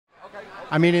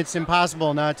I mean, it's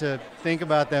impossible not to think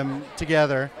about them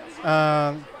together.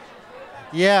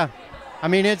 Yeah, I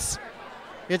mean, it's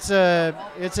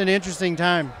an interesting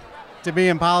time to be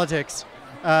in politics.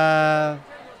 Yeah,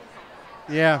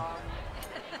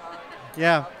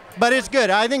 yeah, but it's good.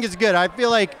 I think it's good. I feel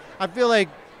like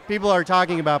people are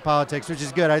talking about politics, which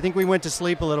is good. I think we went to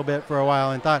sleep a little bit for a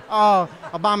while and thought, oh,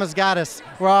 Obama's got us.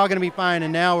 We're all going to be fine.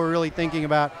 And now we're really thinking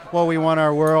about what we want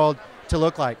our world to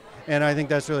look like. And I think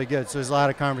that's really good. So there's a lot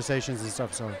of conversations and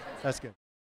stuff. So that's good.